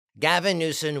Gavin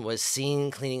Newsom was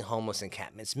seen cleaning homeless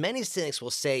encampments. Many cynics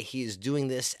will say he is doing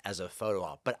this as a photo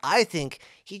op, but I think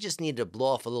he just needed to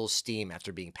blow off a little steam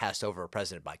after being passed over as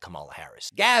president by Kamala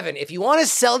Harris. Gavin, if you want to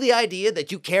sell the idea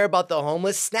that you care about the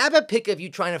homeless, snap a pic of you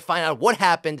trying to find out what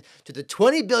happened to the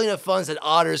 $20 billion of funds that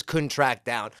auditors couldn't track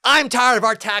down. I'm tired of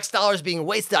our tax dollars being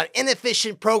wasted on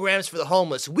inefficient programs for the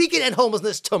homeless. We can end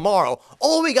homelessness tomorrow.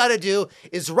 All we gotta do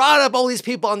is round up all these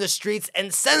people on the streets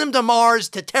and send them to Mars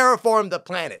to terraform the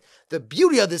planet. The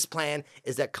beauty of this plan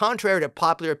is that, contrary to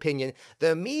popular opinion,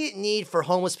 the immediate need for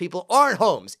homeless people aren't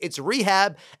homes. It's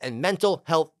rehab and mental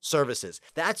health services.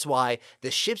 That's why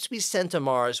the ships we send to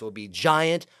Mars will be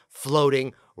giant,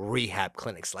 floating rehab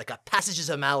clinics, like a Passages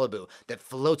of Malibu that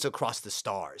floats across the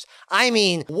stars. I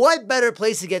mean, what better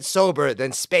place to get sober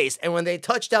than space? And when they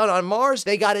touch down on Mars,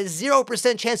 they got a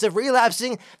 0% chance of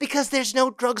relapsing because there's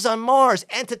no drugs on Mars.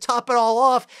 And to top it all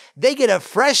off, they get a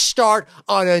fresh start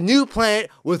on a new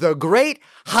planet with a great,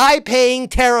 high-paying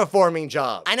terraforming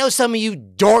job. I know some of you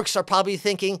dorks are probably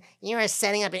thinking, you're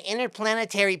setting up an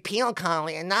interplanetary penal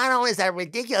colony, and not only is that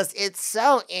ridiculous, it's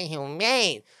so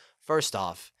inhumane. First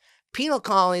off, penal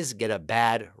colonies get a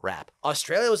bad rap.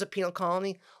 Australia was a penal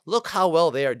colony. Look how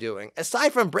well they are doing.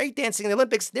 Aside from breakdancing in the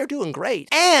Olympics, they're doing great.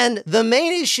 And the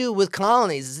main issue with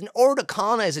colonies is, in order to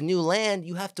colonize a new land,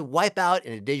 you have to wipe out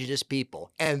indigenous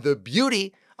people. And the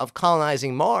beauty of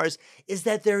colonizing Mars is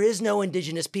that there is no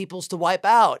indigenous peoples to wipe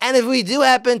out. And if we do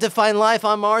happen to find life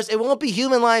on Mars, it won't be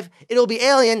human life, it'll be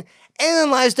alien.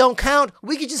 Alien lives don't count.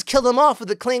 We could just kill them off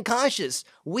with a clean conscience.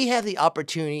 We have the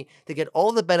opportunity to get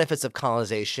all the benefits of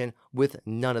colonization with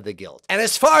none of the guilt. And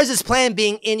as far as this plan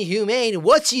being inhumane,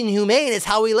 what's inhumane is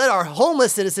how we let our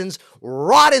homeless citizens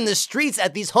rot in the streets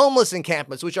at these homeless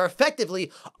encampments, which are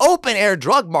effectively open-air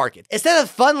drug markets. Instead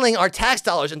of funneling our tax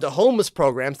dollars into homeless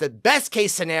programs that, best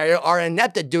case scenario, are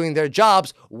inept at doing their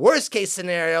jobs, worst case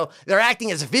scenario, they're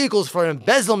acting as vehicles for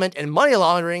embezzlement and money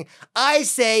laundering, I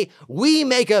say we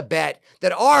make a bet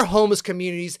that our homeless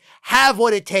communities have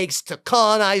what it takes to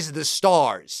colonize the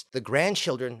stars. The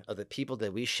grandchildren of the people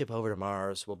that we ship over to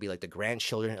Mars will be like the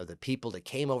grandchildren of the people that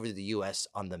came over to the US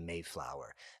on the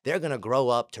Mayflower. They're gonna grow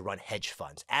up to run hedge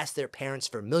funds, ask their parents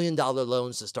for $1 million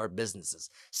loans to start businesses.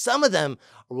 Some of them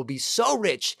will be so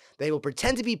rich, they will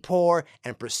pretend to be poor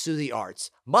and pursue the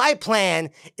arts. My plan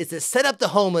is to set up the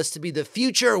homeless to be the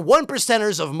future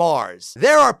 1%ers of Mars.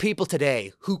 There are people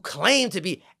today who claim to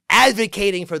be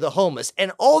advocating for the homeless,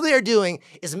 and all they're doing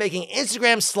is making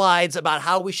Instagram slides about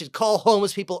how we should call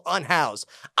homeless people unhoused.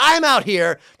 I'm out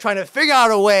here trying to figure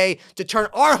out a way to turn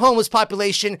our homeless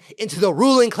population into the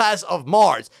ruling class of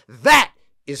Mars. That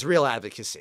is real advocacy.